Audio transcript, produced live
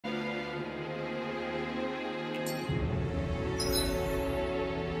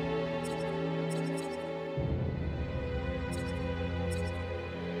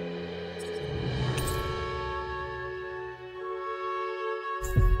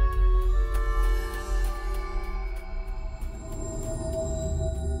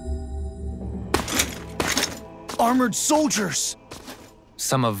armored soldiers!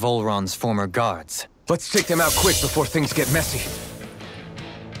 Some of Volron's former guards. Let's take them out quick before things get messy.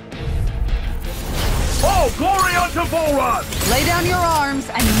 Oh, glory unto Volron! Lay down your arms,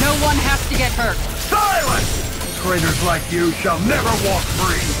 and no one has to get hurt. Silence! Traitors like you shall never walk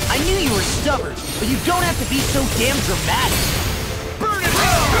free! I knew you were stubborn, but you don't have to be so damn dramatic. Burn it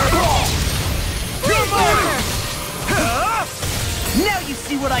down! You're mine! Now you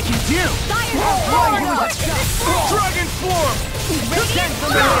see what I can do! Dragon form! Radiant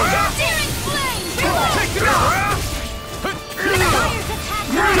fire! Searing flame! Take it out!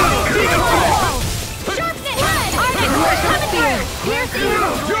 Fire's attack! Sharpness! Coming through! Piercing!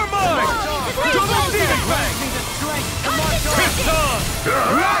 You're mine! Double demon fang!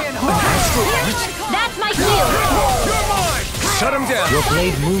 That's my shield! You're mine! Shut him down! Your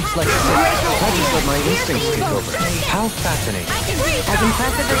blade moves like a sickle. I just let my instincts take over. How fascinating. As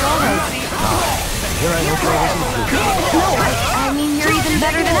impressive as always. Here I hope I wasn't No, I mean, you're even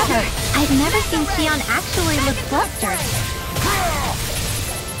better than ever. I've never seen Xion actually look flustered.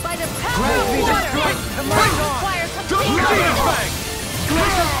 By the power of water! Fire Double demon fang!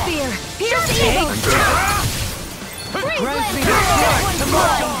 Glacial spear! Piercing! Grant me the strength to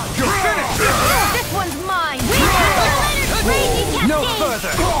march on! You're finished! This one's mine! Crazy No cascade!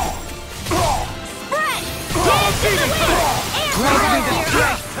 further! Spread! Dance in the wind! Grant me the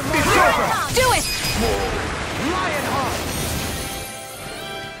strength! It's over! Do it! Lionheart!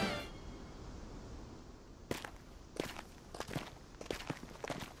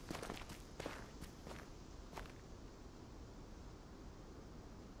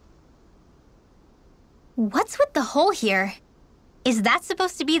 What's with the hole here? Is that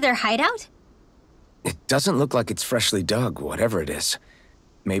supposed to be their hideout? It doesn't look like it's freshly dug, whatever it is.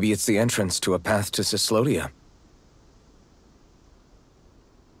 Maybe it's the entrance to a path to Cyslodia.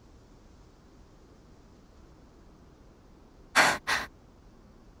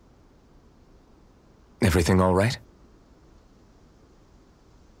 Everything all right?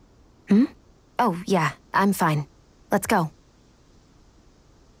 Oh, yeah, I'm fine. Let's go.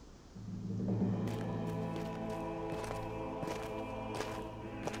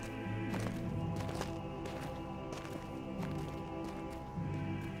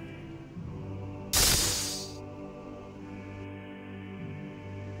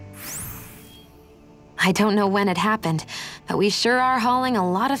 I don't know when it happened, but we sure are hauling a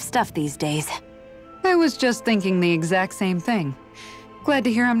lot of stuff these days. I was just thinking the exact same thing. Glad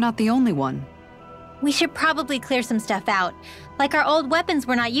to hear I'm not the only one. We should probably clear some stuff out, like our old weapons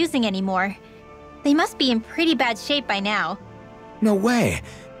we're not using anymore. They must be in pretty bad shape by now. No way.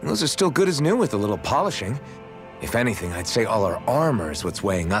 Those are still good as new with a little polishing. If anything, I'd say all our armor is what's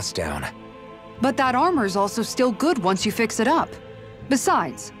weighing us down. But that armor's also still good once you fix it up.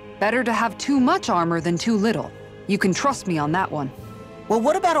 Besides, better to have too much armor than too little. You can trust me on that one. Well,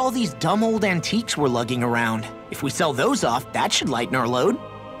 what about all these dumb old antiques we're lugging around? If we sell those off, that should lighten our load.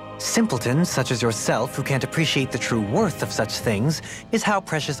 Simpletons such as yourself who can't appreciate the true worth of such things is how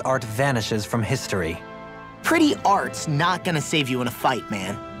precious art vanishes from history. Pretty art's not gonna save you in a fight,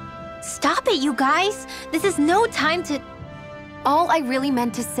 man. Stop it, you guys! This is no time to... All I really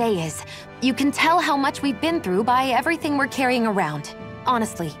meant to say is, you can tell how much we've been through by everything we're carrying around.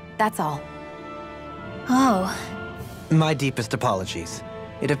 Honestly, that's all. Oh. My deepest apologies.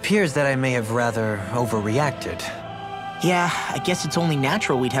 It appears that I may have rather overreacted. Yeah, I guess it's only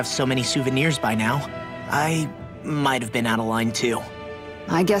natural we'd have so many souvenirs by now. I might have been out of line too.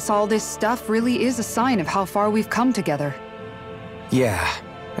 I guess all this stuff really is a sign of how far we've come together. Yeah,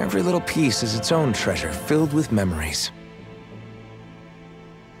 every little piece is its own treasure filled with memories.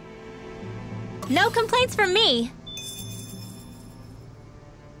 No complaints from me!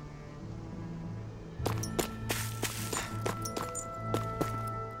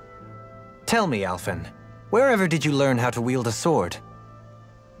 Tell me, Alphen, wherever did you learn how to wield a sword?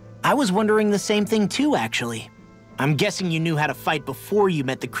 I was wondering the same thing too, actually. I'm guessing you knew how to fight before you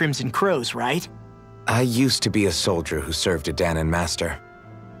met the Crimson Crows, right? I used to be a soldier who served a Dahnan master.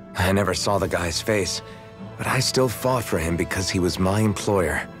 I never saw the guy's face, but I still fought for him because he was my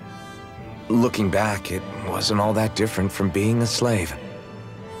employer. Looking back, it wasn't all that different from being a slave.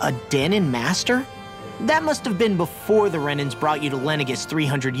 A Dahnan master? That must have been before the Renans brought you to Lenegis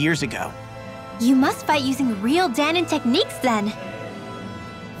 300 years ago. You must fight using real Dahnan techniques then.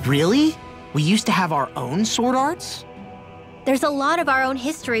 Really? We used to have our own sword arts? There's a lot of our own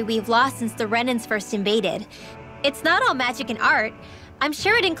history we've lost since the Renans first invaded. It's not all magic and art. I'm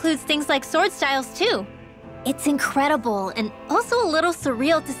sure it includes things like sword styles too. It's incredible and also a little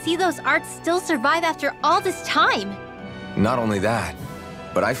surreal to see those arts still survive after all this time. Not only that,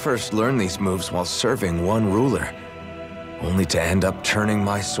 But I first learned these moves while serving one ruler, only to end up turning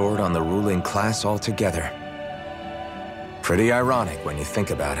my sword on the ruling class altogether. Pretty ironic when you think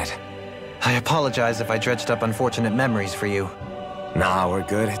about it. I apologize if I dredged up unfortunate memories for you. Nah, we're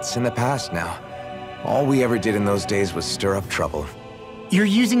good. It's in the past now. All we ever did in those days was stir up trouble. You're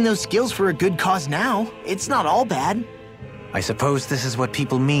using those skills for a good cause now. It's not all bad. I suppose this is what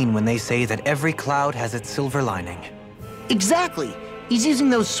people mean when they say that every cloud has its silver lining. Exactly. He's using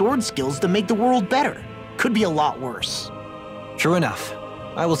those sword skills to make the world better. Could be a lot worse. True enough.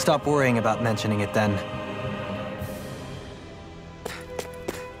 I will stop worrying about mentioning it then.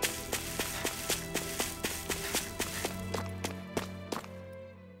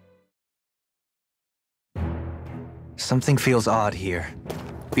 Something feels odd here.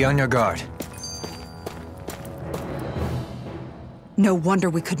 Be on your guard. No wonder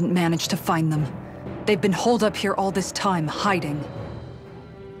we couldn't manage to find them. They've been holed up here all this time, hiding.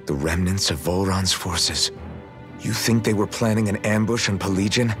 The remnants of Volron's forces. You think they were planning an ambush on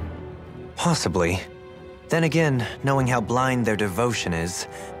Pelegion? Possibly. Then again, knowing how blind their devotion is,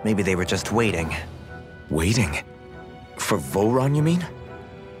 maybe they were just waiting. Waiting? For Volron, you mean?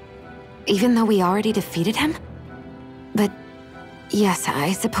 Even though we already defeated him? But yes,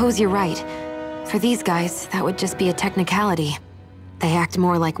 I suppose you're right. For these guys, that would just be a technicality. They act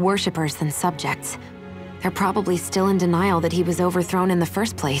more like worshippers than subjects. They're probably still in denial that he was overthrown in the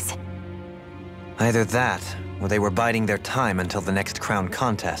first place. Either that, or they were biding their time until the next crown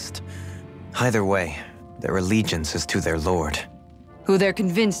contest. Either way, their allegiance is to their lord. Who they're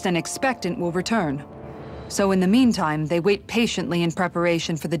convinced and expectant will return. So in the meantime, they wait patiently in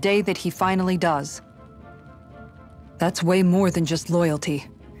preparation for the day that he finally does. That's way more than just loyalty.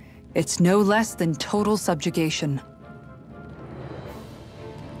 It's no less than total subjugation.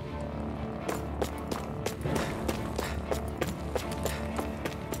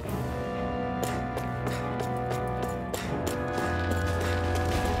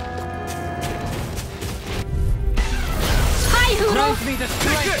 Grant me the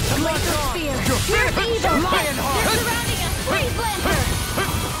strength to march on! You're evil! Lionheart! They're surrounding us! Freeze Lancer!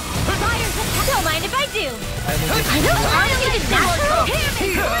 Don't mind if I do! I don't want you to natural!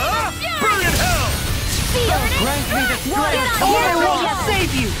 Brilliant hell! Feel it! Grant me the Get strength! on here!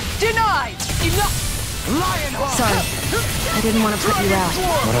 Save you! Denied! Enough! Lionheart! Sorry, I didn't want to put you out.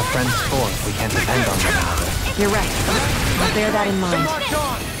 What are friends for if we can't depend on one another? You're right. I'll bear that in mind. March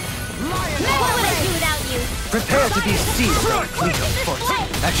on! What would I do without you? Prepare to be seized on fleet of foot.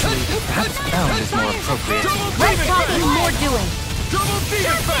 Actually, perhaps bound is more appropriate. Less talking, more doing. Double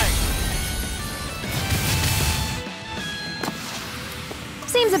Demon Fang!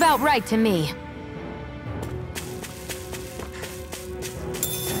 Seems about right to me.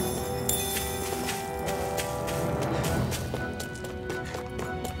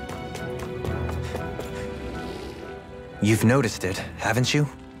 You've noticed it, haven't you?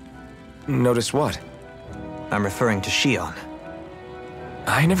 Notice what? I'm referring to Xion.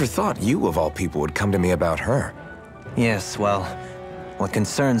 I never thought you, of all people, would come to me about her. Yes, well, what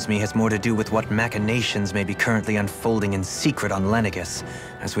concerns me has more to do with what machinations may be currently unfolding in secret on Lenegis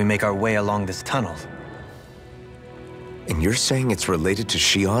as we make our way along this tunnel. And you're saying it's related to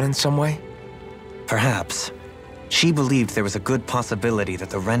Xion in some way? Perhaps. She believed there was a good possibility that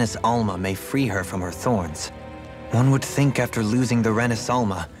the Renis Alma may free her from her thorns. One would think after losing the Renis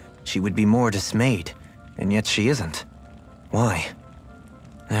Alma, she would be more dismayed, and yet she isn't. Why?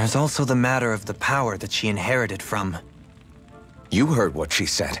 There's also the matter of the power that she inherited from... You heard what she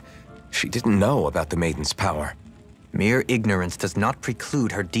said. She didn't know about the Maiden's power. Mere ignorance does not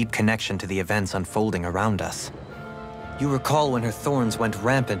preclude her deep connection to the events unfolding around us. You recall when her thorns went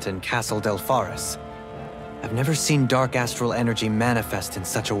rampant in Castle Delpharis. I've never seen dark astral energy manifest in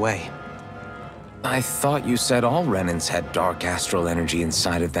such a way. I thought you said all Renans had dark astral energy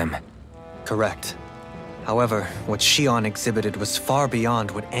inside of them. Correct. However, what Xion exhibited was far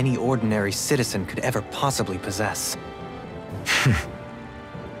beyond what any ordinary citizen could ever possibly possess.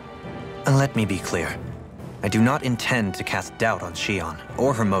 And let me be clear. I do not intend to cast doubt on Xion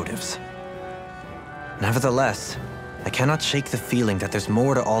or her motives. Nevertheless, I cannot shake the feeling that there's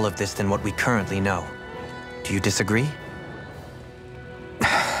more to all of this than what we currently know. Do you disagree?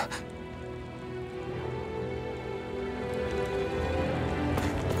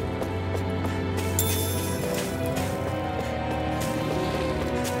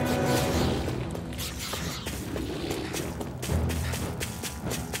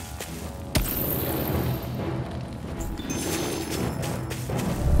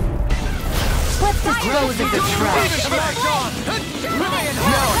 Dispose of the trash! March on!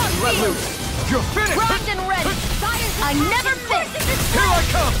 Now let loose! You're finished! Primed and ready! I I never miss! Here I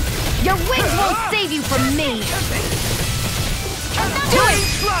come! Your wings won't save you from me! Do it!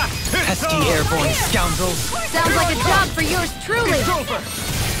 Pesky airborne scoundrels! Sounds like a job for yours truly! It's over!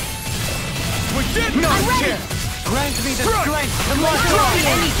 We did I'm not ready! care! Grant me the Strike! strength to Like muster Rocky,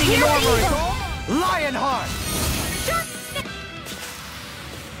 anything in here's armory! evil. Lionheart!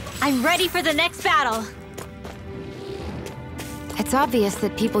 I'm ready for the next battle. It's obvious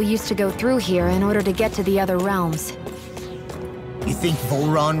that people used to go through here in order to get to the other realms. You think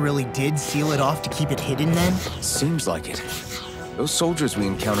Volron really did seal it off to keep it hidden then? Seems like it. Those soldiers we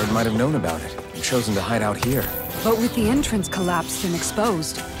encountered might have known about it and chosen to hide out here. But with the entrance collapsed and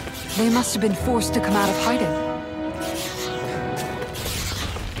exposed, they must have been forced to come out of hiding.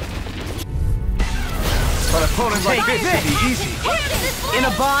 An opponent like this should be easy. In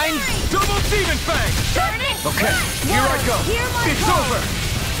a bind? Double Demon Fang! Okay, here I go. It's over!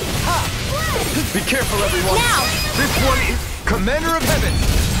 Be careful, everyone. Now! This one is Commander of Heaven!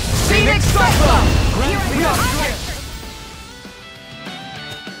 Phoenix Cyclone!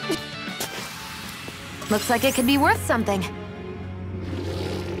 Looks like it could be worth something.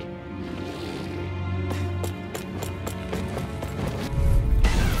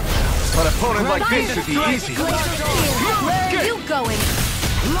 An opponent like this should be easy. Where are you going?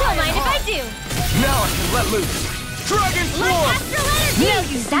 Don't mind if I do. Now I can let loose. Dragon Swarm! Astral energy! Now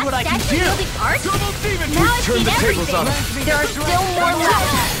you see what I can do. Art? Double Demon! Now I've Turn seen the tables everything. on him. There are still more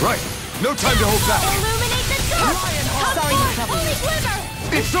left. Right, no time to hold back. Illuminate the dark! Sorry to trouble you. Holy glimmer!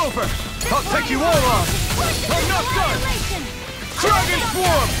 It's over! I'll take you all on! I'm not done! Dragon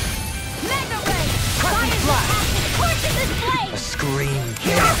Swarm! Mega ray! Crescent Flash! Torches this blade! A scream.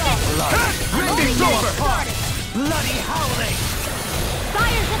 It's over! Bloody howling!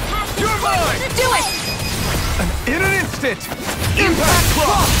 Fires of passion! You're mine! Do it! In an instant! Impact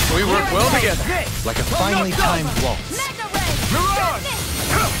Cross! We work well together. Like a finely timed waltz. Mega ray! Mirage!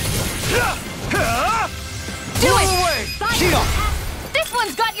 Do it! Away! Sheet off! This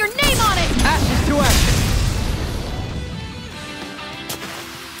one's got your name on it! Ashes to ashes!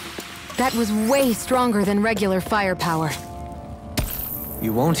 That was way stronger than regular firepower.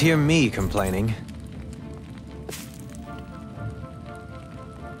 You won't hear me complaining.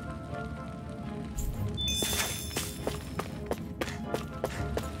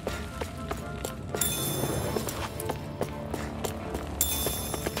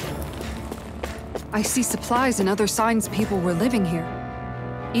 I see supplies and other signs people were living here.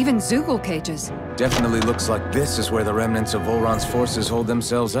 Even Zoogle cages. Definitely looks like this is where the remnants of Volron's forces hold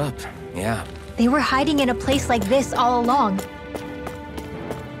themselves up. Yeah. They were hiding in a place like this all along.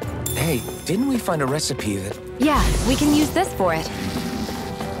 Hey, didn't we find a recipe that... Yeah, we can use this for it.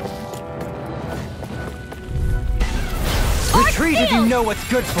 Retreat if you know what's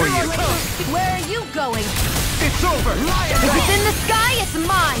good for you! Where are you going? It's over! If it's in the sky, it's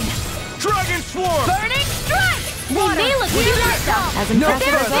mine! Dragon Swarm! Burning strike! They may look useless though. As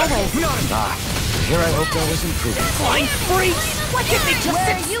impressive as always. Here I hope that was improving. Flying freaks! What did they just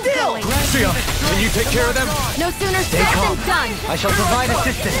Where are you going? Sia, can you take care of them? No sooner said calm. than done! I shall provide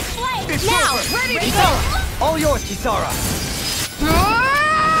assistance! It's Now! over! Ready to Kisara! All yours, Kisara!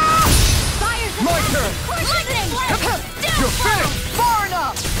 Fires of My turn! lightning! You're finished! Far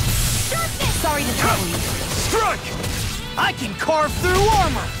enough! Sorry to trouble you. Strike! I can carve through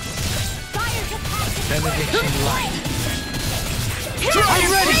armor! Benediction light. I'm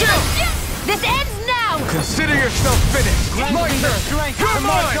ready! This ends now! Consider yourself finished! My turn! You're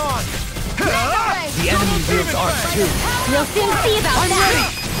mine! The enemy wields arcs too. We'll soon see about I'm that. ready!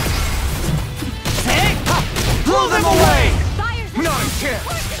 Hey! Blow them away! Not a chance!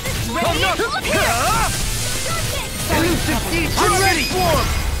 I'm not... Elusive siege! I'm ready! Swarm!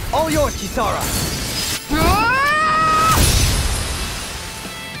 All yours, Kisara!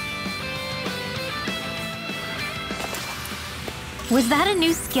 Was that a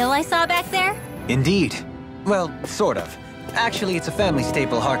new skill I saw back there? Indeed. Well, sort of. Actually, it's a family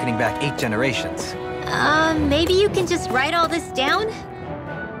staple harkening back 8 generations. Maybe you can just write all this down?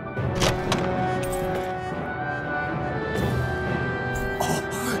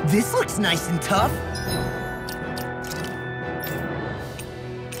 This looks nice and tough.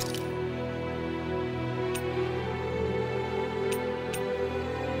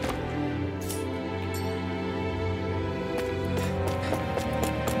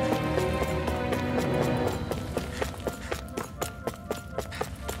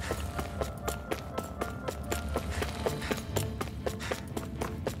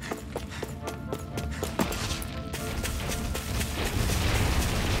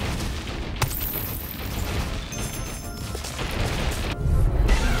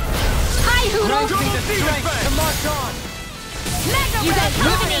 strength to march on! You got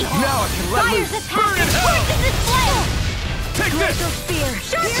company! Now I can let Fire's loose! attack Burn in is hell! worse than this flame! Take this!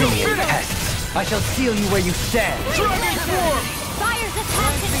 See me in pests. I shall seal you where you stand. Dragon Swarm! Fire's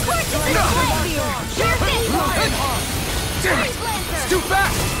attack is worse than this flame! Sure It's too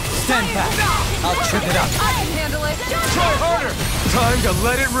fast! Stand back. I'll trip it up. I can handle it. Try harder! Time to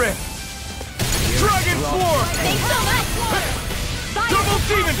let it rip! Dragon Swarm! Thanks so much! Double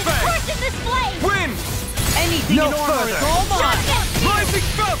Demon Fang! Worse than this flame! Win! Anything No in armor is further. all mine. Rising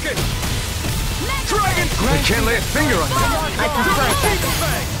Falcon! Dragon! I can't lay a finger on that! I prefer it that Demon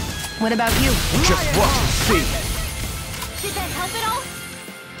Fang! What about you? Just watch and see! Did that help at all?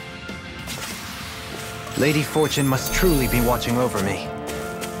 Lady Fortune must truly be watching over me.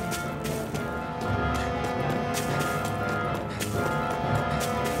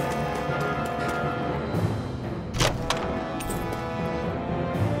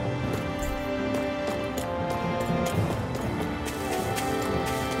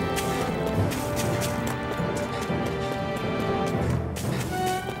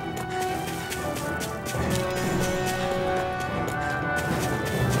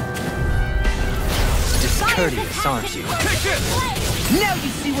 Discourteous, aren't you? Take this! Now you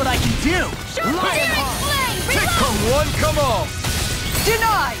see what I can do! Come one, come all!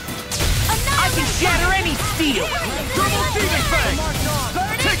 Denied! I can shatter any steel! Double Demon Fang!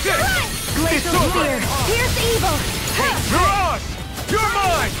 Take this! It's over! Here's evil! You're ours! You're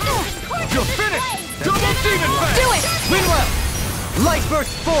mine! You're finished! Double Demon Fang! Do it! Winwell! Light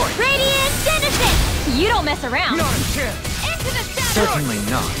burst forth! Radiant Genesis! You don't mess around! Not a chance! Into the shadow! Certainly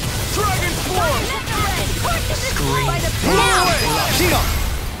not. Dragon Swarm! Scream. Now! Shion!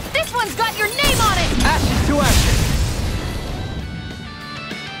 This one's got your name on it! Ashes to ashes!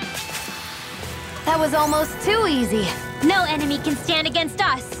 That was almost too easy. No enemy can stand against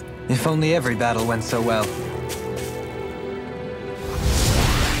us. If only every battle went so well.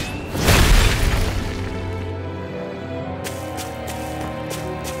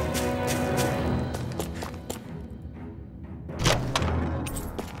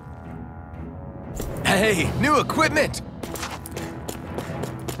 Hey, new equipment!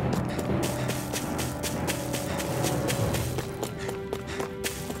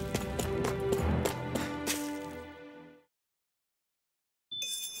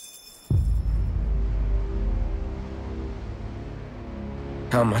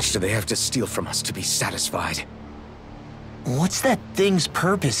 How much do they have to steal from us to be satisfied? What's that thing's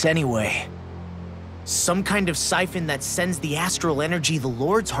purpose, anyway? Some kind of siphon that sends the astral energy the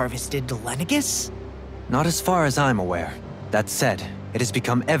Lords harvested to Lenegis? Not as far as I'm aware. That said, it has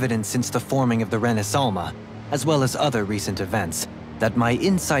become evident since the forming of the Renis Alma, as well as other recent events, that my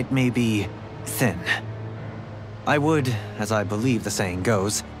insight may be thin. I would, as I believe the saying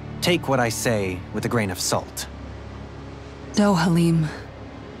goes, take what I say with a grain of salt. Dohalim.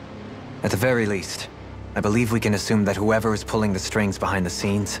 At the very least, I believe we can assume that whoever is pulling the strings behind the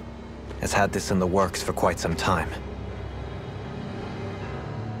scenes has had this in the works for quite some time.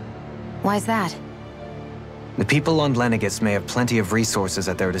 Why's that? The people on Lenegis may have plenty of resources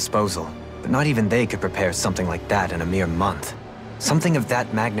at their disposal, but not even they could prepare something like that in a mere month. Something of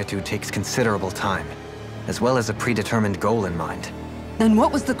that magnitude takes considerable time, as well as a predetermined goal in mind. Then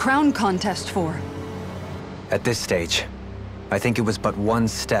what was the crown contest for? At this stage, I think it was but one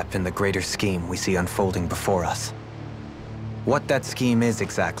step in the greater scheme we see unfolding before us. What that scheme is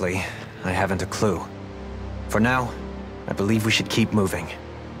exactly, I haven't a clue. For now, I believe we should keep moving.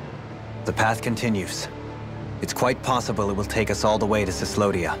 The path continues. It's quite possible it will take us all the way to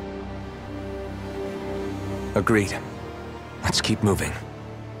Cyslodia. Agreed. Let's keep moving.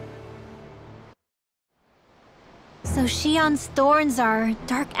 So Shion's thorns are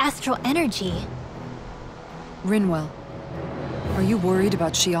dark astral energy. Rinwell. Are you worried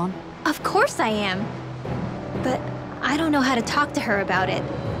about Shion? Of course I am. But I don't know how to talk to her about it.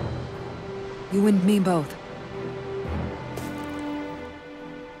 You and me both.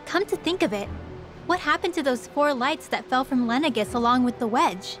 Come to think of it, what happened to those 4 lights that fell from Lenegis along with the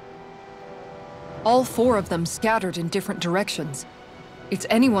wedge? All 4 of them scattered in different directions. It's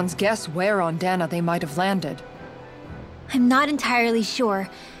anyone's guess where on Dana they might have landed. I'm not entirely sure,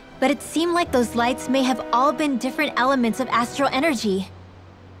 but it seemed like those lights may have all been different elements of astral energy.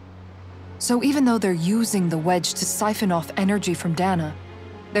 So even though they're using the wedge to siphon off energy from Dana,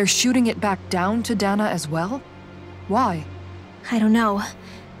 they're shooting it back down to Dana as well? Why? I don't know.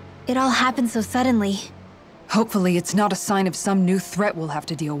 It all happened so suddenly. Hopefully it's not a sign of some new threat we'll have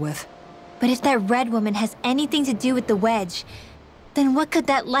to deal with. But if that red woman has anything to do with the wedge, then what could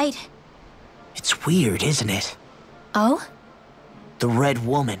that light... It's weird, isn't it? Oh? The Red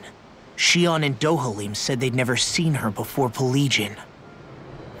Woman. Xion and Dohalim said they'd never seen her before Pelegion.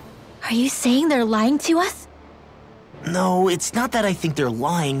 Are you saying they're lying to us? No, it's not that I think they're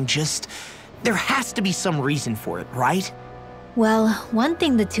lying, just... there has to be some reason for it, right? Well, one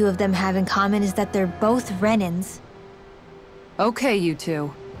thing the two of them have in common is that they're both Renans. Okay, you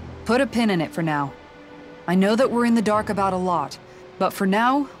two. Put a pin in it for now. I know that we're in the dark about a lot, but for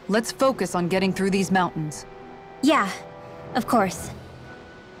now, let's focus on getting through these mountains. Yeah, of course.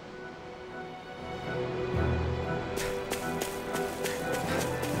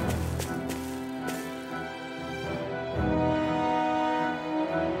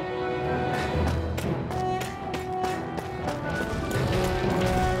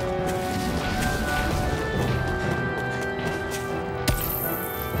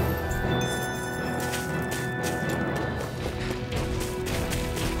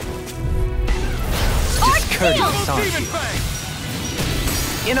 Courteous on you.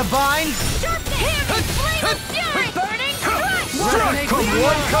 In a bind? Strike! Come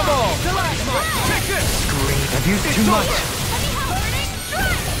one, come all! Take this! I've used too much.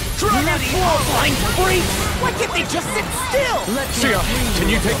 Blind freak! Why can't they just sit still? Xion, can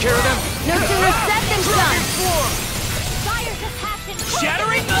you take care of them? No sooner said than done!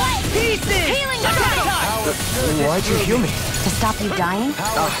 Shattering pieces! Healing attack! Why'd you heal me? To stop you dying? Raging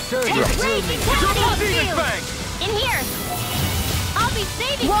Double Cascade Demon Shield! Fang! In here! I'll be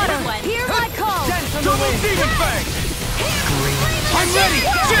saving Water, this one! hear my call! Double Demon Fang! I'm ready!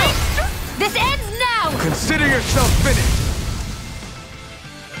 This ends now! Consider yourself finished!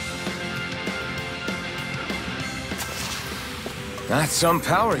 That's some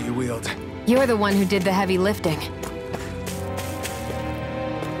power you wield. You're the one who did the heavy lifting.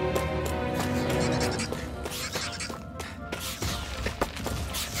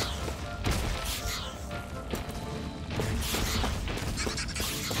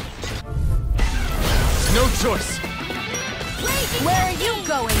 No choice. Where are you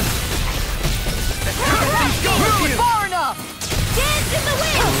going? Far enough! Dance in the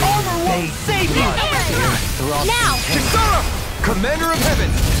wind! Armor won't save you! Now! Kisara! Commander of Heaven!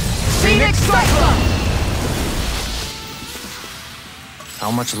 Phoenix Cyclone!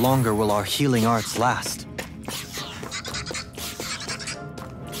 How much longer will our healing arts last?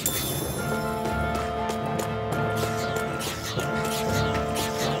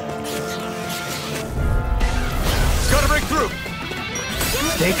 Gotta break through!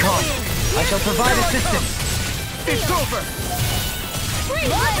 Stay calm. I shall provide assistance. It's over!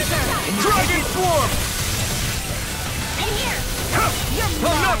 Dragon Swarm! And here!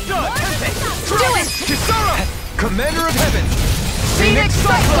 I'm not done! Do it! Kisara! Commander of Heaven! Phoenix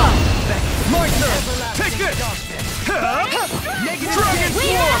Cyclone! My turn! Take this! Dragon We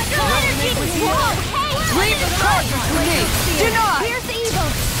Swarm! have no energy! Whoa! Hey! Leave the charges to me! Do not! Here's the evil!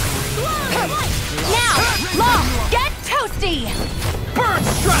 Now! Long, get toasty! Burn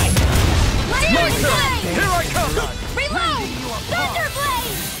Strike! My turn! Here I come! Reload!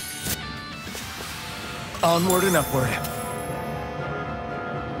 Thunderblade! Onward and upward.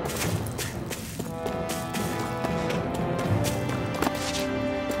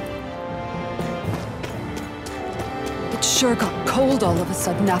 It sure got cold all of a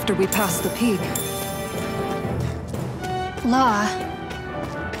sudden after we passed the peak. Law.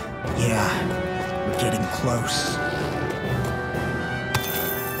 Yeah, we're getting close.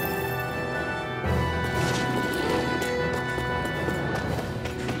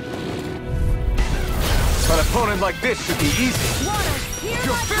 An opponent like this should be easy.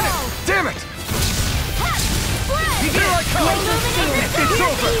 You're finished! Damn it! Here I come! It's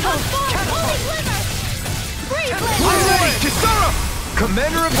over! I'm ready! Kisara!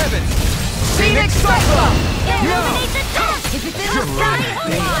 Commander of Heaven! Phoenix Cyclone! Illuminate the death! If it's in the sky,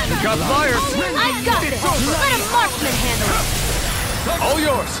 hold on! Got fire! I've got this! Let a marksman handle it! All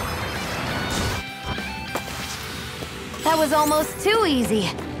yours! That was almost too easy.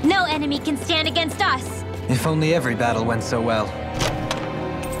 No enemy can stand against us! If only every battle went so well.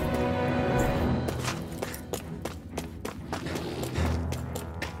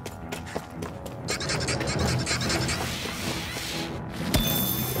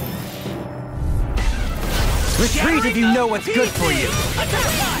 Retreat if you know what's good for you.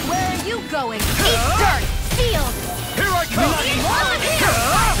 Where are you going? Eat dirt! Sealed! Here I come!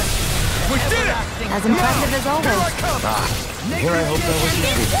 We did it! As impressive as always. Here I hope that was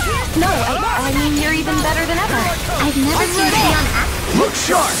No, I mean you're even better than ever. I've never seen Xion act. Look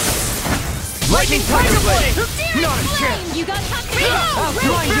sharp! Lightning Tiger Blade! Not a chance! You got touched!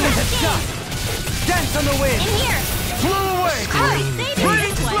 Dance on the wind! In here! Flew away! Saving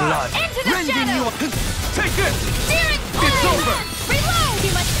this one! blood! Into the shadow! Take this! Searing It's flame! over! Reload!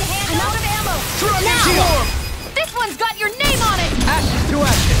 Too much to handle?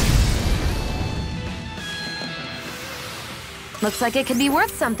 Looks like it could be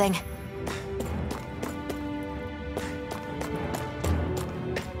worth something.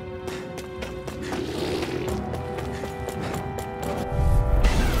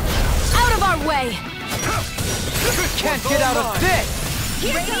 Out of our way! Can't get out of this!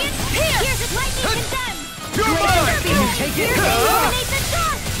 Here's its lightning condemned! You're mine! Can you take it? Eliminate the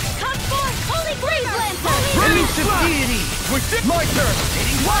dust! Come forth, holy breeze lantern! Release the deity! My turn!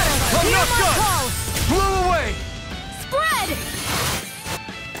 Water! I'm Hear not my done! call! Blow away! Spread!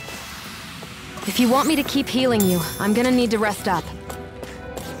 If you want me to keep healing you, I'm gonna need to rest up.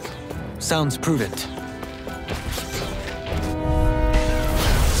 Sounds prudent.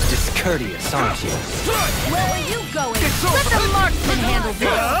 Discourteous, aren't you? Where are you going? It's Let over. the marksman handle this!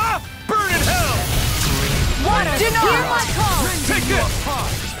 Burn in hell! Water! Hear my call! Take this!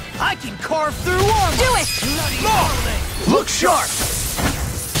 I can carve through armor! Do it! Look sharp!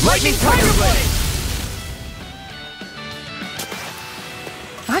 Lightning Tiger Blade!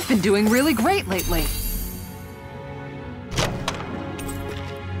 I've been doing really great lately.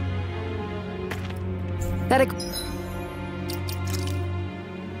 That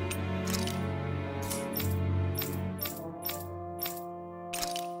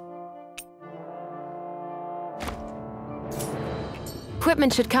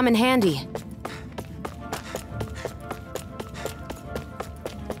equipment should come in handy.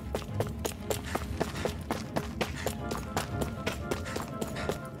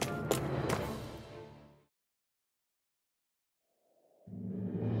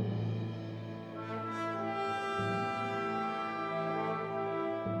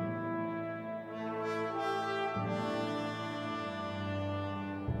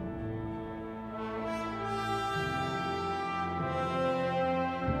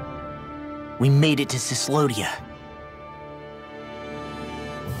 We made it to Cyslodia.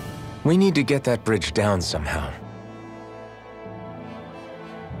 We need to get that bridge down somehow.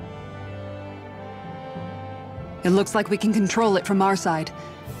 It looks like we can control it from our side.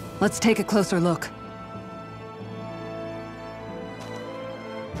 Let's take a closer look.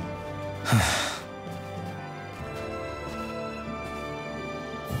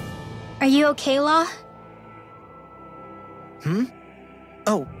 Are you okay, Law?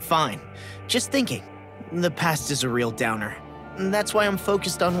 Oh, fine. Just thinking. The past is a real downer. That's why I'm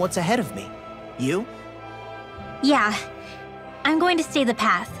focused on what's ahead of me. You? Yeah. I'm going to stay the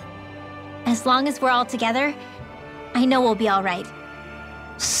path. As long as we're all together, I know we'll be all right.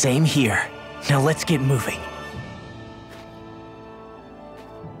 Same here. Now let's get moving.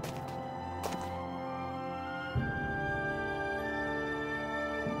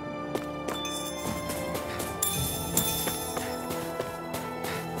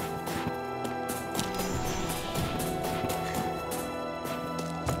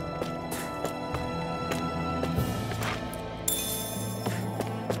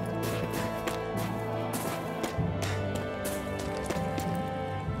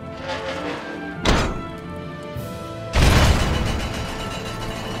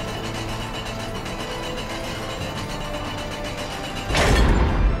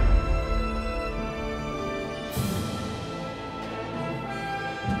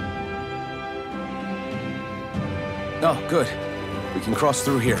 Oh, good. We can cross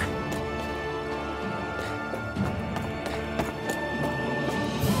through here.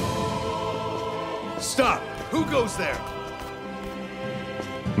 Stop! Who goes there?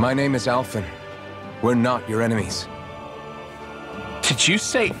 My name is Alphen. We're not your enemies. Did you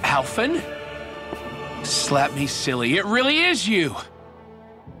say Alphen? Slap me silly, it really is you!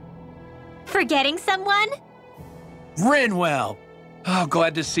 Forgetting someone? Rinwell! Oh,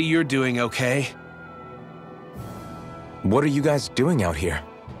 glad to see you're doing okay. What are you guys doing out here?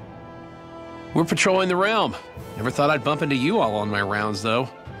 We're patrolling the realm. Never thought I'd bump into you all on my rounds, though.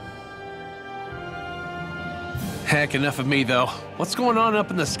 Heck, enough of me, though. What's going on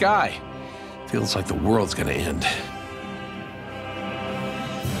up in the sky? Feels like the world's gonna end.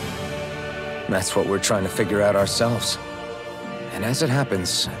 That's what we're trying to figure out ourselves. And as it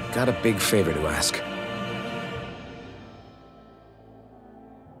happens, I've got a big favor to ask.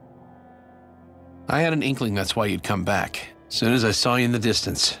 I had an inkling that's why you'd come back, as soon as I saw you in the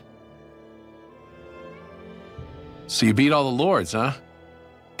distance. So you beat all the lords, huh?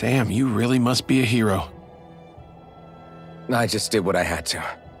 Damn, you really must be a hero. I just did what I had to.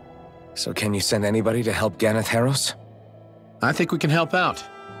 So can you send anybody to help Ganeth Heros? I think we can help out.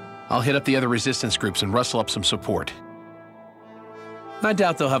 I'll hit up the other resistance groups and rustle up some support. I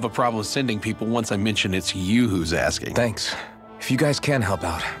doubt they'll have a problem sending people once I mention it's you who's asking. Thanks. If you guys can help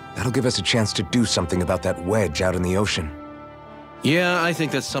out, that'll give us a chance to do something about that wedge out in the ocean. Yeah, I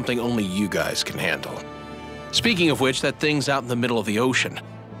think that's something only you guys can handle. Speaking of which, that thing's out in the middle of the ocean.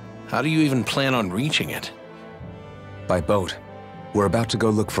 How do you even plan on reaching it? By boat. We're about to go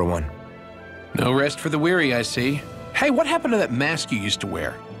look for one. No rest for the weary, I see. Hey, what happened to that mask you used to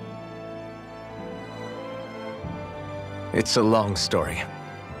wear? It's a long story.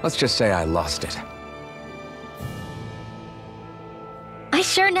 Let's just say I lost it. I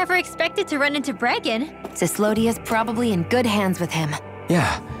sure never expected to run into Bregan. Cyslodia's probably in good hands with him.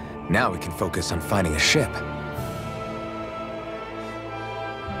 Yeah, now we can focus on finding a ship.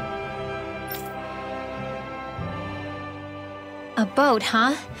 A boat,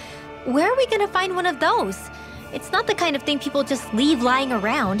 huh? Where are we gonna find one of those? It's not the kind of thing people just leave lying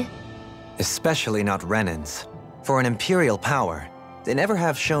around. Especially not Renans. For an Imperial power, they never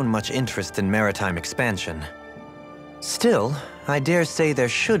have shown much interest in maritime expansion. Still, I dare say there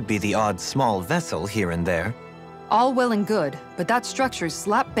should be the odd small vessel here and there. All well and good, but that structure's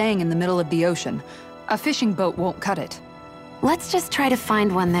slap bang in the middle of the ocean. A fishing boat won't cut it. Let's just try to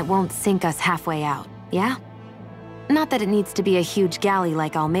find one that won't sink us halfway out, yeah? Not that it needs to be a huge galley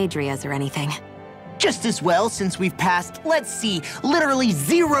like Almeidria's or anything. Just as well, since we've passed, let's see, literally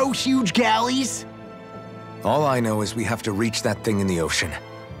 0 huge galleys. All I know is we have to reach that thing in the ocean.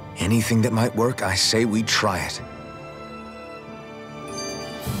 Anything that might work, I say we try it.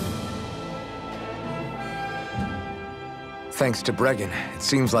 Thanks to Bregan, it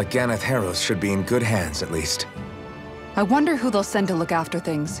seems like Ganeth Harrows should be in good hands, at least. I wonder who they'll send to look after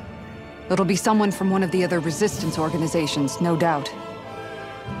things. It'll be someone from one of the other resistance organizations, no doubt.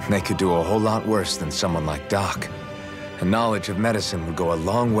 They could do a whole lot worse than someone like Doc. A knowledge of medicine would go a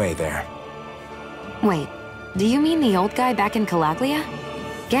long way there. Wait, do you mean the old guy back in Calaglia?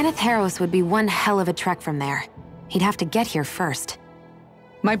 Ganeth Harrows would be one hell of a trek from there. He'd have to get here first.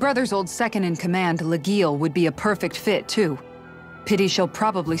 My brother's old second-in-command, Legiel, would be a perfect fit, too. Pity she'll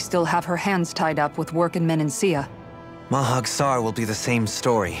probably still have her hands tied up with work in Menancia. Mahag Saar will be the same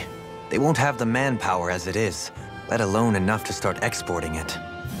story. They won't have the manpower as it is, let alone enough to start exporting it.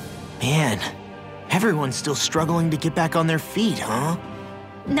 Man, everyone's still struggling to get back on their feet, huh?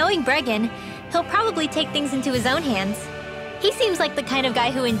 Knowing Bregan, he'll probably take things into his own hands. He seems like the kind of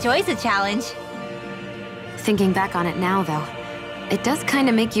guy who enjoys a challenge. Thinking back on it now, though, it does kind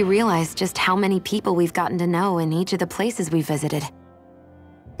of make you realize just how many people we've gotten to know in each of the places we visited.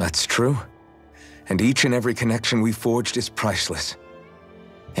 That's true. And each and every connection we forged is priceless.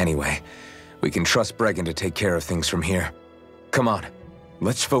 Anyway, we can trust Bregan to take care of things from here. Come on,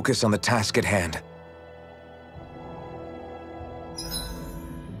 let's focus on the task at hand.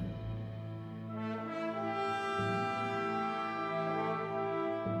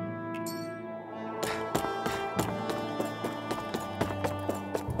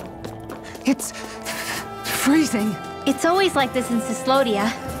 It's freezing. It's always like this in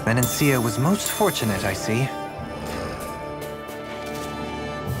Cyslodia. Menancia was most fortunate, I see.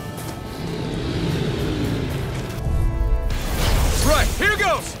 Right, here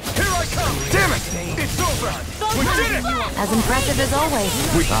goes! Here I come! Damn it! It's over! We did it! As impressive as always.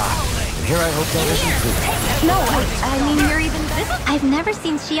 And here I hope that isn't true. No, I mean, you're even better. I've never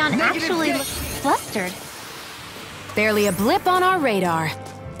seen Xion actually look flustered. Barely a blip on our radar.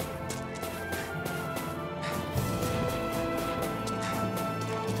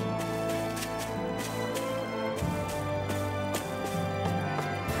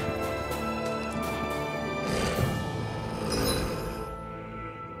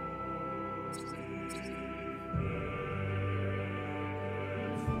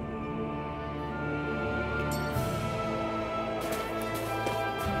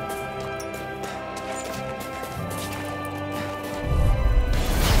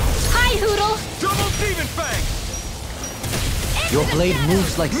 Your blade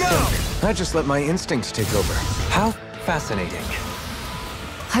moves like silk. I just let my instincts take over. How fascinating.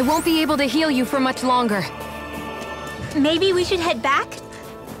 I won't be able to heal you for much longer. Maybe we should head back?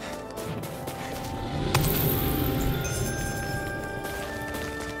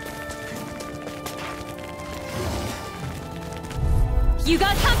 You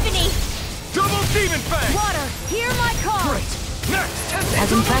got company! Double Demon Fang! Water, hear my call! Great! Next!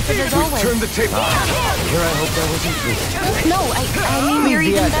 As impressive as always. Turn the table. Here I hope that wasn't true. No, I mean, you're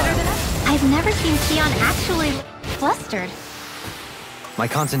even better than us. I've never seen Xion actually flustered. My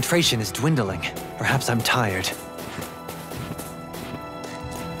concentration is dwindling. Perhaps I'm tired.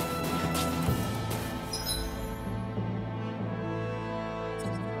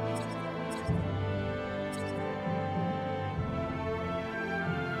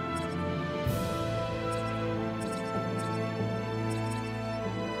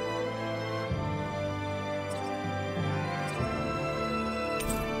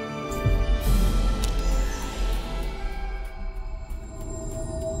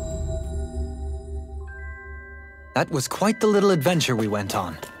 That was quite the little adventure we went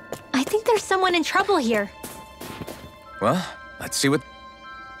on. I think there's someone in trouble here. Well, let's see what...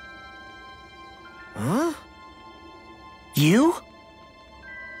 Huh? You?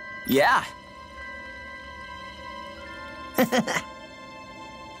 Yeah.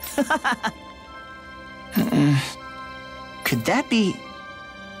 Could that be...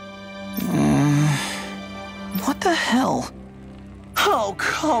 What the hell? Oh,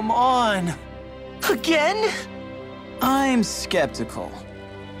 come on! Again? I'm skeptical.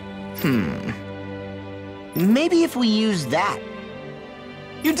 Maybe if we use that.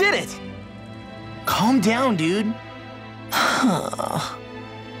 You did it! Calm down, dude.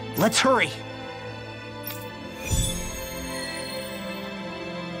 Let's hurry.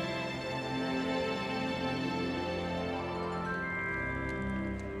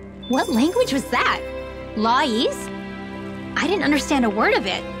 What language was that? Lawese? I didn't understand a word of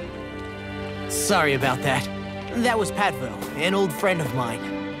it. Sorry about that. That was Patvo, an old friend of mine.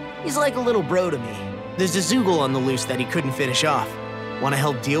 He's like a little bro to me. There's a Zoogle on the loose that he couldn't finish off. Want to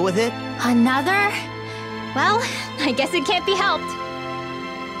help deal with it? Another? Well, I guess it can't be helped.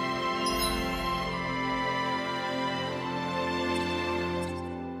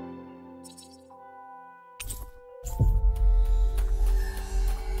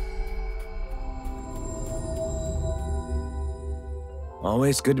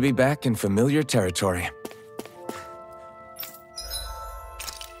 Always good to be back in familiar territory.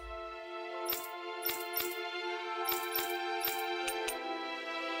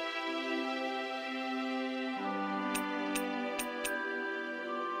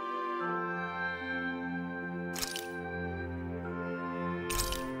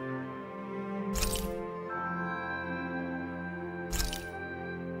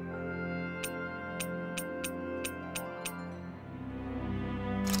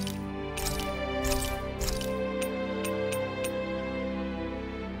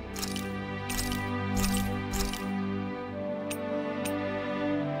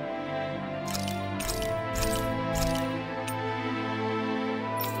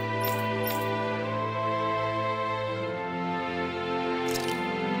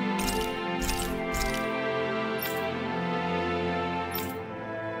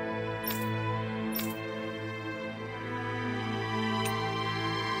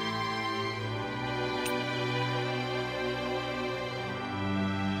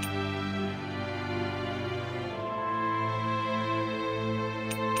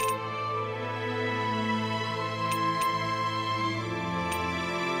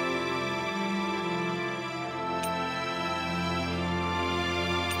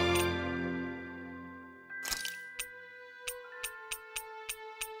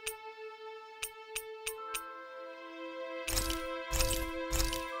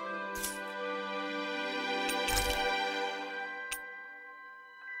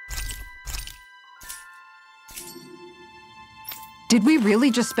 Did we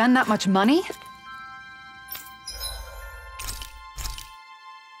really just spend that much money?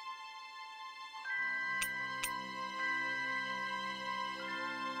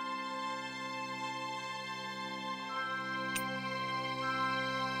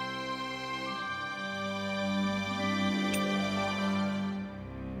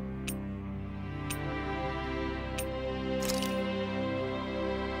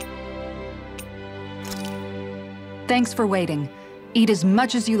 Thanks for waiting. Eat as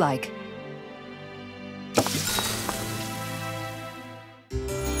much as you like.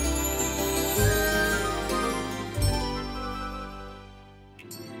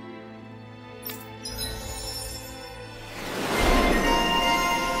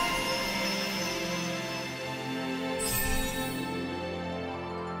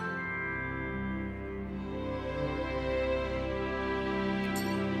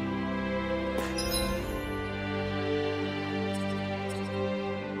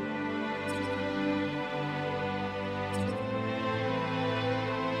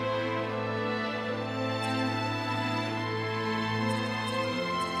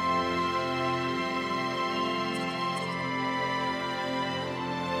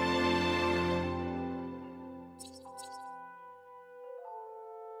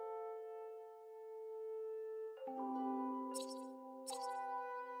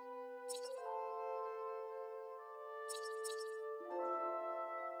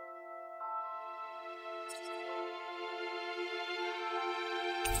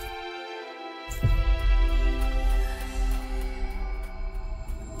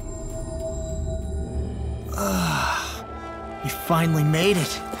 You finally made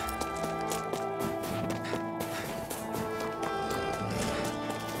it.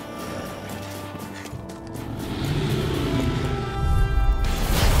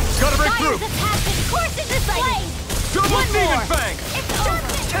 group! Courses this way! Double Demon Fang!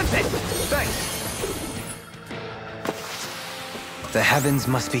 Tempest! Thanks. The heavens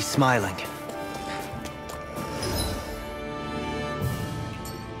must be smiling.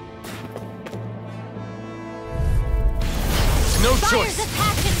 No choice!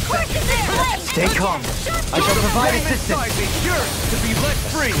 Stay calm. I shall provide assistance. Inside me, yours to be let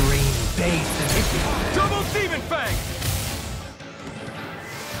free! Green base Double Demon Fang!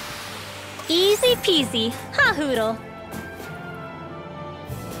 Easy peasy, huh, Hootle?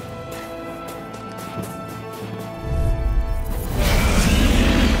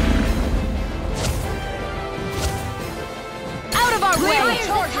 Out of our way!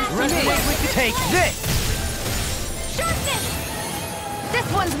 Take this! This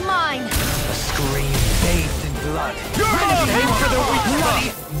one's mine! A scream bathed in blood. You're mine! Aim for the weak spot!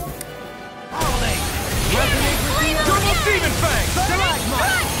 Double Demon Fang!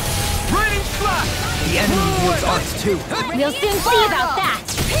 Raining Slash! The enemy wields arts too. We'll soon see about that!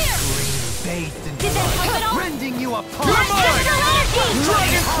 Bathed in Did that help at all? rending you apart. You're mine!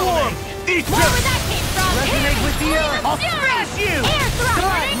 Dragon Swarm! Eat More them! where that came from! Resonate with the earth. I'll smash you! Air thrust!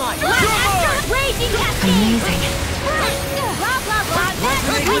 Stalagmite. Raging cascade! Amazing. Blah, blah, blah!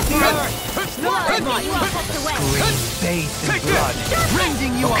 Resonate with the earth. Stalagmite! You all tucked away! Green bathed in Take this. blood.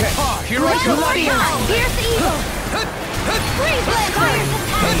 Rending you Okay, apart. here I go! Bloody hell. Here's the evil! Freeze blade! Fire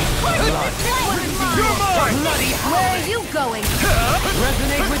Blood. You're mine! Bloody hell. Where are you going?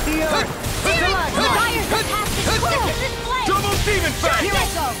 Resonate with the earth. Fire's fantastic! Quick, this blade! Double Demon Fang! Here I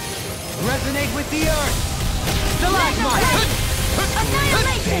go! Resonate with the earth. Stalagmite.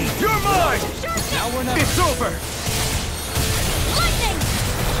 Annihilation! You're mine! Now we're not. It's over! Lightning!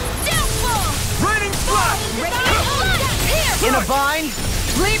 Downfall! Raining Slash! Here! In a vine.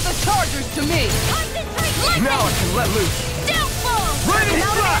 Leave the chargers to me! Concentrate lightning! Now I can let loose! Downfall! Raining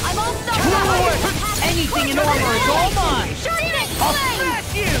Slash! I'm all stuck Pull up! away! Anything in armor is all mine! I'll smash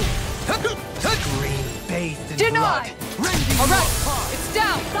you. Green bathed in blood. Denied! Rending All you right, apart. it's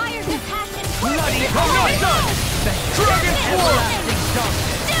down! Fire's a passion! Bloody I'm not done! Dragon Swarm!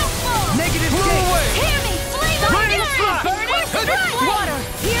 Downfall! Negative Pull gate. away! Hear me! Flame of Raining fury! Slash! Burning strike! Water!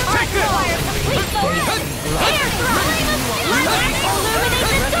 Here my Take this! fire! Complete focus! Air thrust! Flame of fury!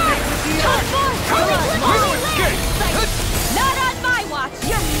 Illuminate the dark! Transform! No escape! Not on my watch!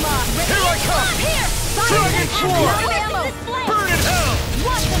 You're mine! Here I come! Here! Dragon Swarm! Burn in hell!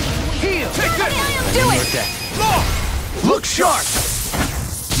 Watch them! Here! Take this! Do it! Lock! Look sharp!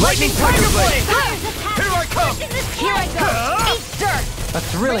 Lightning Tiger Blade! Here I come! Here I go! Eat dirt! A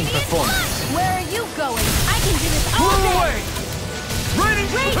thrilling performance. Where are you going? I can do this all Pull day! away! Raining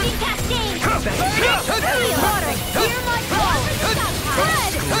Raging cascade! Burning water! Hear my call!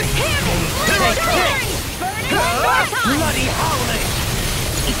 Red! Hear me! Flame of fury! Burning time! Bloody howling.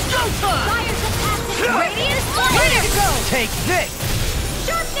 It's go time! Fire's a passage! Radiant flame! Here you go! Take this.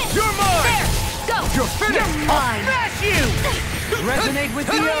 Sharpness! You're mine! There! Go! You're finished! Mine! Smash you. Resonate with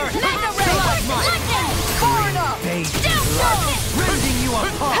the earth. Lightning! Far enough! Bathed in Down blood. sharpness! Rending you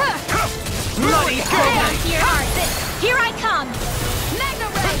apart. Bloody Down to your heart! Here I come! Magna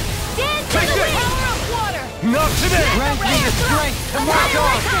Ray! Dance to Take the this! power of water! Not today! Grant me the strength to march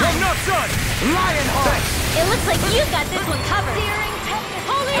on. I'm not done! Lionheart. It looks like you got this one covered.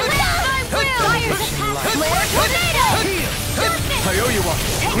 Holy Land, I will! Fire's a flare tornado! I owe you one!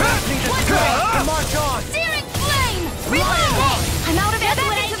 Grant me the strength to march on. Searing flame! Reload! I'm out of ammo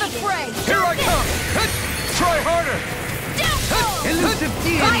to the fray! Here I come! Try harder! Downfall! Elusive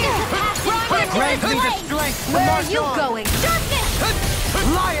deity. Grant me the strength to Where are march you on. going? Darkness!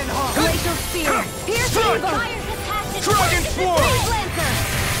 Lionheart. Laser spear! Pierce Strike! evil! Fire's a passage! Dragon Swarm! Blaze Lancer!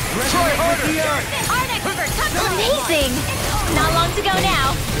 Try harder! The earth. Art expert! Amazing! Not long to go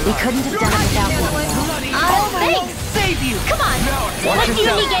now. We couldn't have done it without one. Oh, thanks! Save you. Come on! Let's see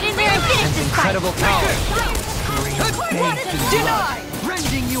when you get in there and finish this fight! Incredible power. Deny!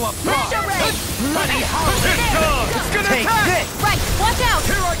 Rending you apart. Ninja Ray! Bloody howling. It's gone! It's gonna Take attack! this. Right, watch out!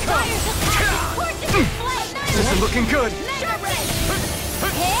 Here I come! Fire's a passage! Fortune flame! This is looking good! Ninja Ray!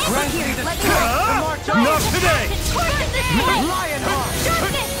 Grant me the Let me strength go! to march on. Not today! Lionheart.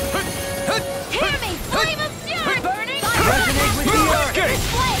 Sharpness! Hear me! Flame of fury! Burning! Resonate with the No earth. escape!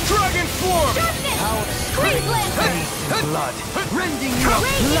 Dragon Swarm! Sharpness! Freeze Lancer! Blood. Rending you up.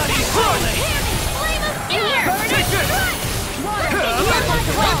 Raging Bloody cascade! howling. Hear me! Flame of fury! Take this! Water! Hear my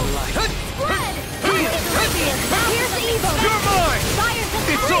well! Spread! Active Radiant! Here's evil! You're mine! Fire's a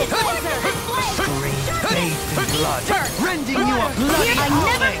It's freeze over. Lancer! Green bathed in blood. Dirt! Rending you up. Bloody I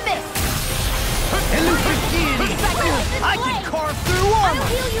never howling. miss! Elusive deity. I can carve through I'll armor.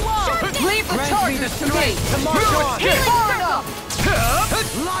 heal you all! Leave the Grant me the chargers to me! strength to march on. Healing Far circle! enough!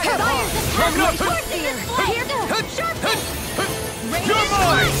 Lionheart. Fire's a Coming up! Here goes! You're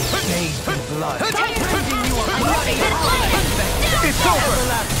mine! Bathed in blood. It's over!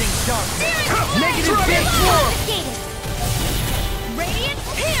 Everlasting darkness. Negative big Form! Radiant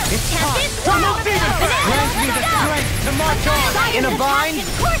Pierce! It's time. Tunnel Demon! Grant me the strength to march on. In a bind.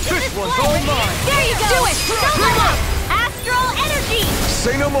 This one's all mine! There you go! Do it! Double up! Astral Energy!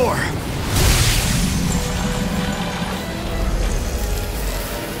 Say no more!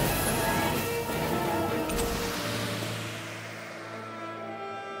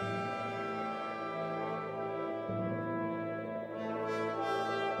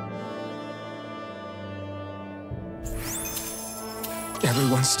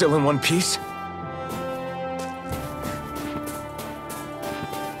 Everyone's still in one piece?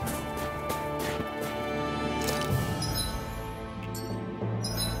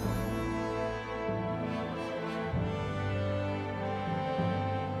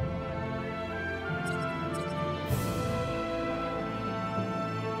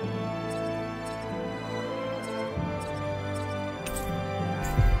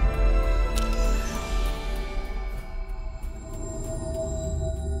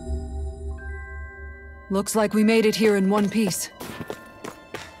 Looks like we made it here in one piece.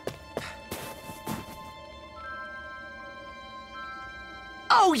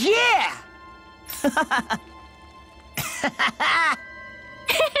 Oh, yeah!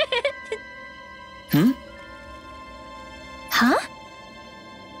 Huh?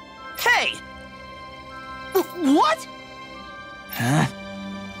 Hey! What? Huh?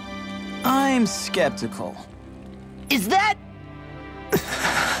 I'm skeptical. Is that...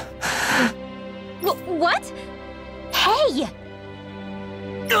 What? Hey!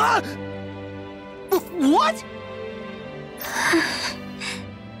 What?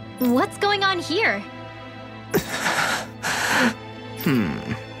 What's going on here?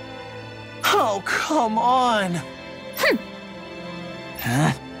 Oh, come on.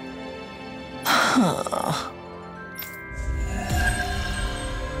 Huh?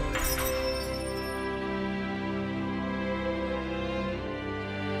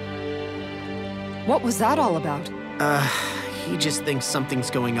 What was that all about? He just thinks something's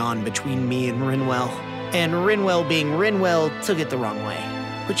going on between me and Rinwell. And Rinwell being Rinwell took it the wrong way.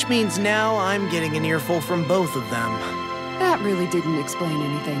 Which means now I'm getting an earful from both of them. That really didn't explain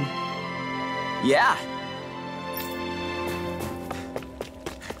anything. Yeah.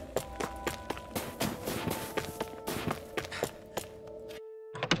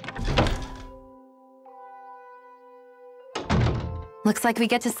 Looks like we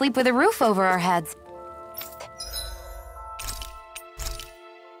get to sleep with a roof over our heads.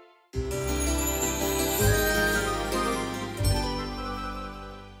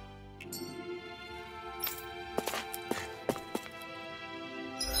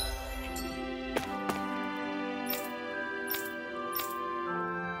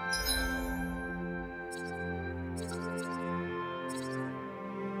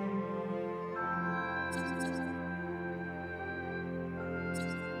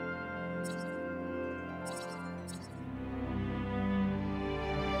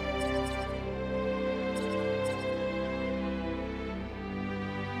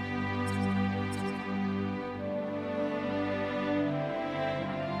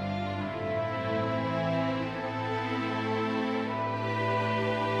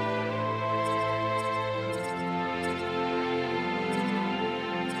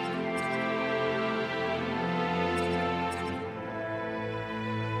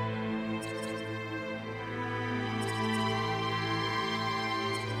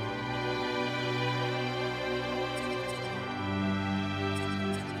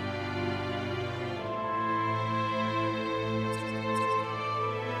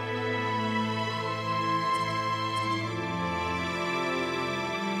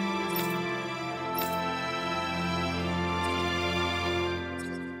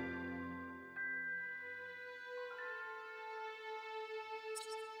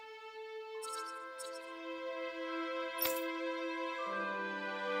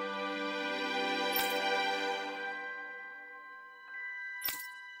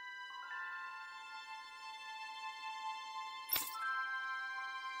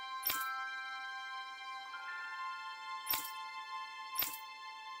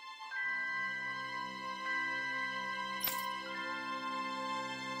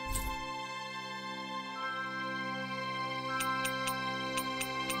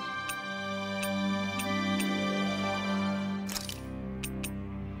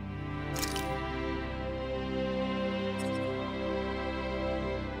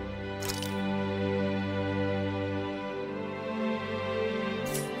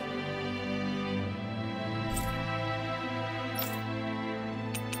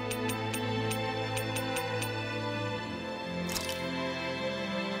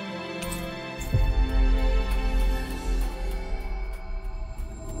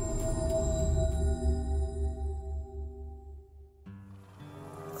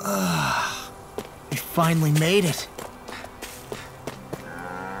 finally made it.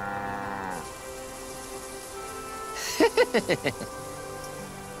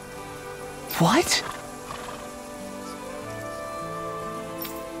 What?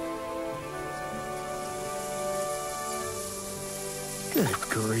 Good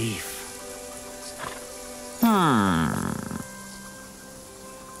grief.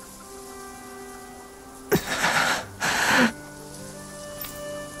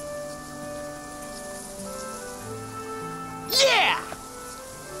 Yeah!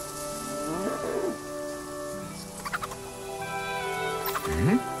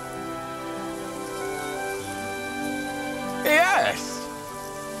 Yes!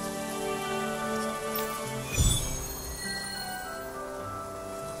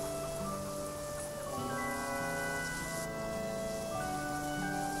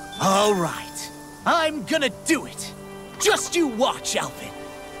 All right. I'm gonna do it. Just you watch, Alvin.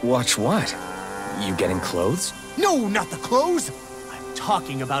 Watch what? You getting clothes? No, not the clothes. I'm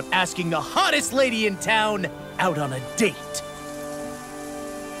talking about asking the hottest lady in town out on a date.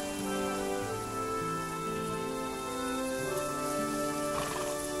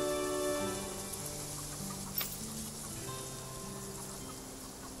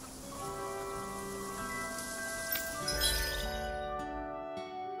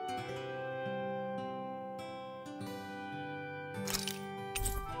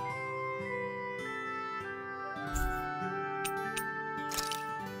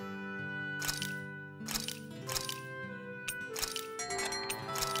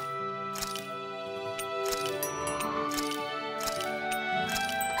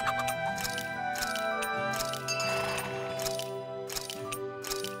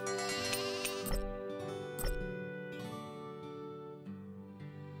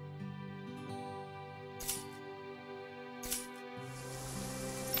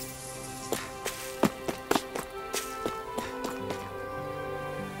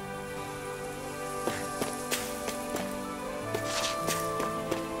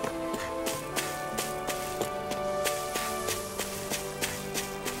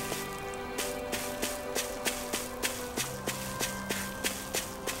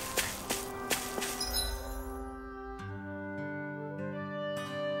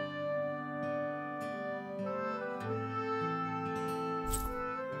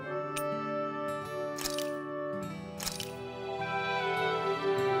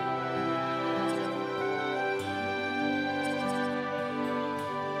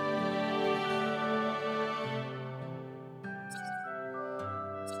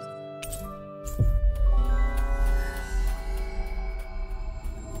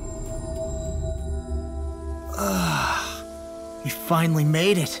 We finally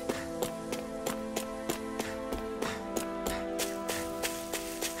made it.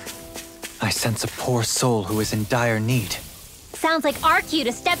 I sense a poor soul who is in dire need. Sounds like our cue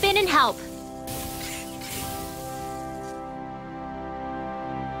to step in and help.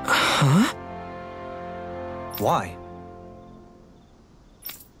 Huh? Why?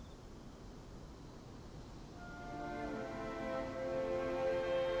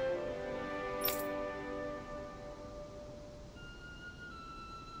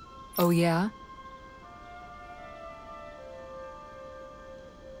 Oh, yeah?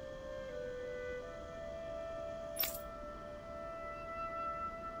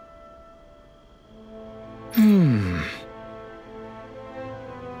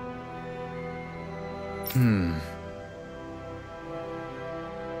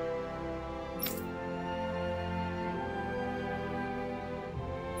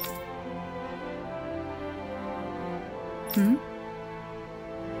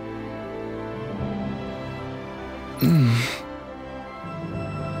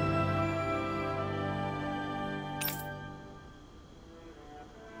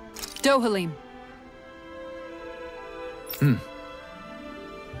 Dohalim.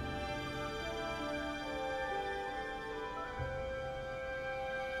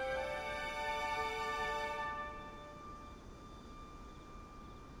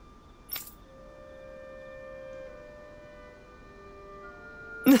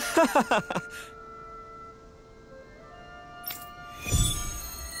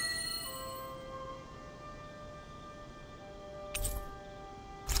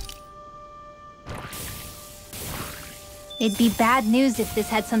 It'd be bad news if this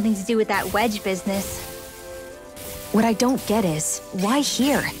had something to do with that wedge business. What I don't get is, why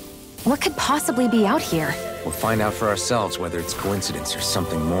here? What could possibly be out here? We'll find out for ourselves whether it's coincidence or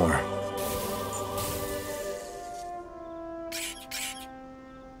something more.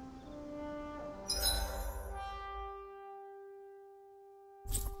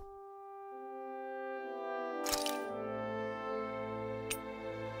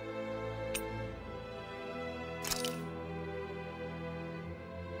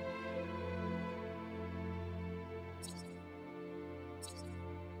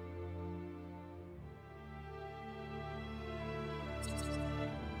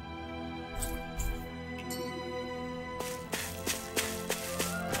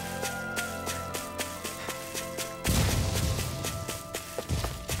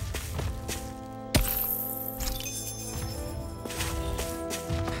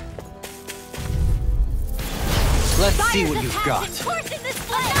 Let's see what you've got.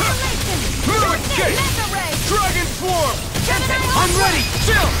 No escape! Dragon Swarm! I'm ready!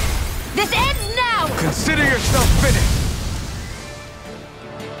 Chill! This ends now! Consider yourself finished!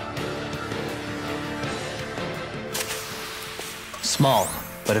 Small,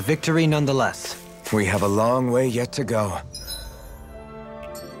 but a victory nonetheless. We have a long way yet to go.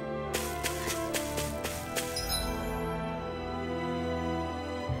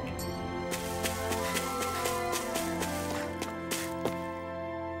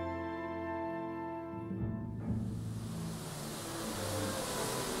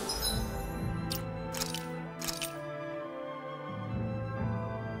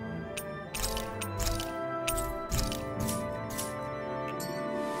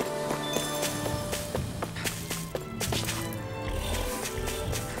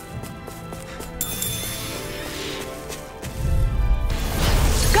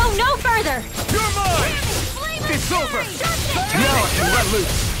 No further! You're mine! It's over! Now I can let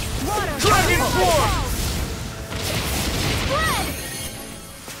loose! Dragon Swarm!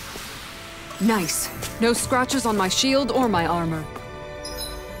 Nice. No scratches on my shield or my armor.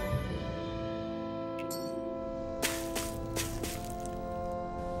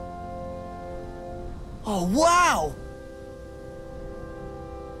 Oh, wow!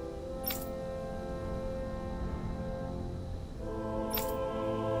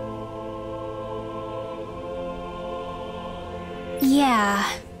 Yeah.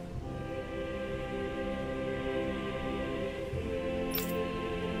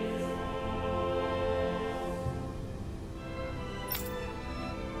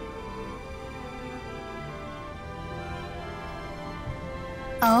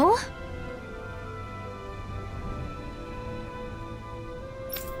 Oh?